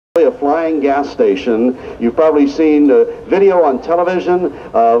A flying gas station. You've probably seen video on television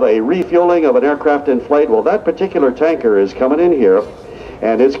of a refueling of an aircraft in flight. Well, that particular tanker is coming in here,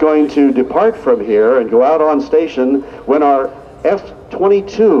 and it's going to depart from here and go out on station when our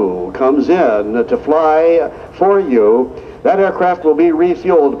F-22 comes in to fly for you. That aircraft will be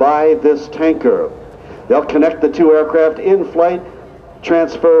refueled by this tanker. They'll connect the two aircraft in flight,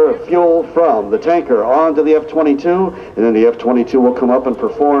 transfer fuel from the tanker onto the F-22, and then the F-22 will come up and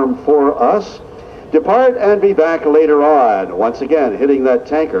perform for us, depart and be back later on, once again hitting that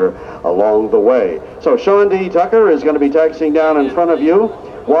tanker along the way. So Sean D. Tucker is going to be taxiing down in front of you.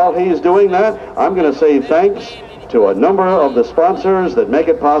 While he's doing that, I'm going to say thanks to a number of the sponsors that make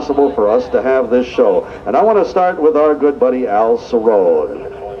it possible for us to have this show. And I want to start with our good buddy Al Cerrone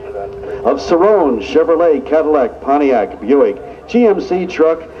of Cerrone Chevrolet, Cadillac, Pontiac, Buick, GMC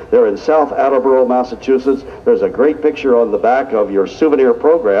truck. They're in South Attleboro, Massachusetts. There's a great picture on the back of your souvenir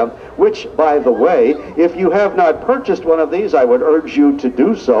program, which, by the way, if you have not purchased one of these, I would urge you to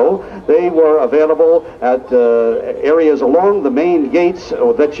do so. They were available at areas along the main gates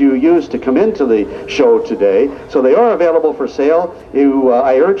that you use to come into the show today. So they are available for sale.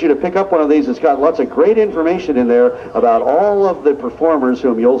 I urge you to pick up one of these. It's got lots of great information in there about all of the performers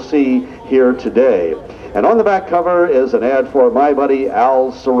whom you'll see here today. And on the back cover is an ad for my buddy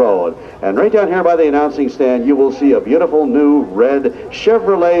Al Cerrone. And right down here by the announcing stand, you will see a beautiful new red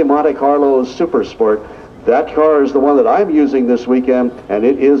Chevrolet Monte Carlo Super Sport. That car is the one that I'm using this weekend, and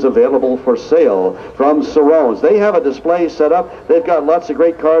it is available for sale from Cerrone's. They have a display set up. They've got lots of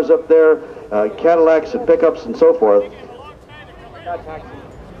great cars up there, Cadillacs and pickups and so forth.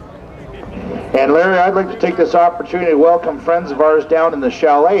 And Larry, I'd like to take this opportunity to welcome friends of ours down in the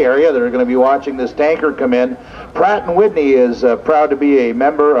Chalet area that are going to be watching this tanker come in. Pratt & Whitney is proud to be a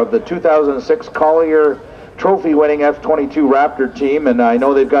member of the 2006 Collier Trophy-winning F-22 Raptor team, and I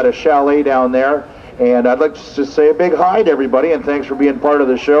know they've got a chalet down there. And I'd like to just say a big hi to everybody, and thanks for being part of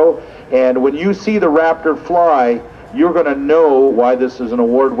the show. And when you see the Raptor fly, you're going to know why this is an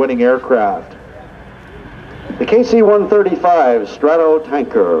award-winning aircraft. The KC-135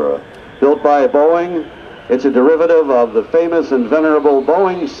 Stratotanker, built by Boeing. It's a derivative of the famous and venerable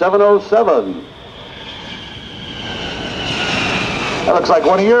Boeing 707. That looks like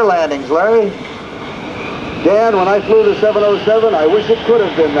one of your landings, Larry. Dan, when I flew the 707, I wish it could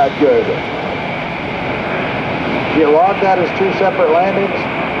have been that good. You log that as two separate landings?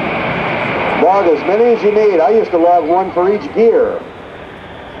 Log as many as you need. I used to log one for each gear.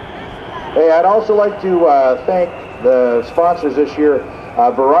 Hey, I'd also like to thank the sponsors this year.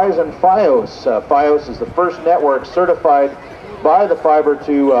 Verizon Fios. Fios is the first network certified by the Fiber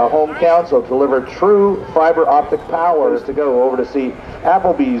to Home Council to deliver true fiber optic power. To go over to see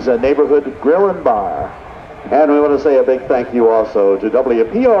Applebee's Neighborhood Grill and Bar. And we want to say a big thank you also to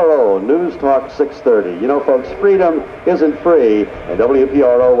WPRO News Talk 630. You know, folks, freedom isn't free, and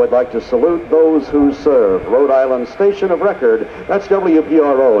WPRO would like to salute those who serve. Rhode Island Station of Record, that's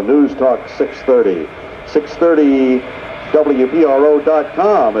WPRO News Talk 630. 630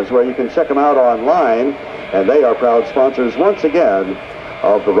 WPRO.com is where you can check them out online, and they are proud sponsors once again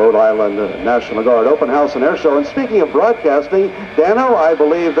of the Rhode Island National Guard Open House and Air Show. And speaking of broadcasting, Dano, I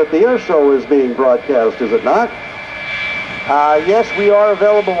believe that the Air Show is being broadcast, is it not? Yes, we are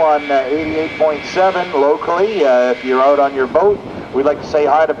available on 88.7 locally. If you're out on your boat, we'd like to say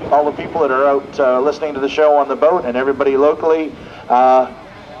hi to all the people that are out listening to the show on the boat, and everybody locally on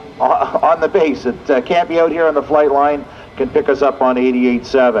the base that can't be out here on the flight line can pick us up on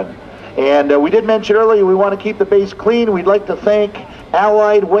 88.7. And we did mention earlier we want to keep the base clean. We'd like to thank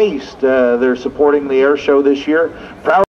Allied Waste. They're supporting the Air Show this year. Proud